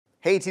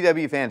Hey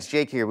TW fans,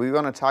 Jake here. We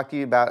want to talk to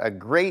you about a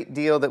great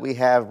deal that we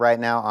have right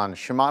now on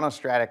Shimano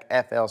Stradic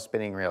FL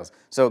spinning reels.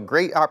 So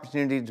great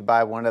opportunity to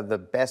buy one of the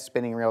best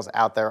spinning reels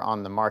out there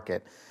on the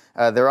market.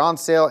 They're on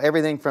sale,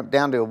 everything from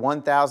down to a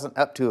 1,000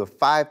 up to a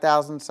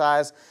 5,000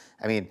 size.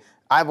 I mean,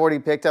 I've already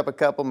picked up a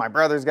couple. My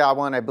brother's got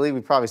one. I believe we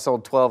probably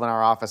sold 12 in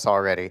our office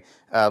already.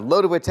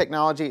 Loaded with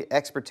technology,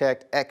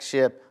 X-Protect,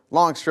 X-Ship,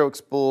 long stroke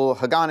spool,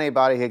 Hagane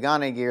body,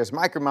 Hagane gears,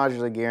 micro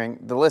modular gearing,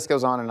 the list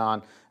goes on and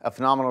on. A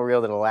phenomenal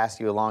reel that'll last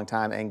you a long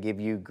time and give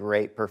you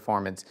great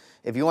performance.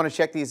 If you want to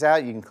check these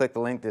out, you can click the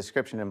link in the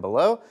description and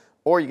below,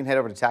 or you can head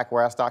over to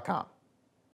tacklewarehouse.com.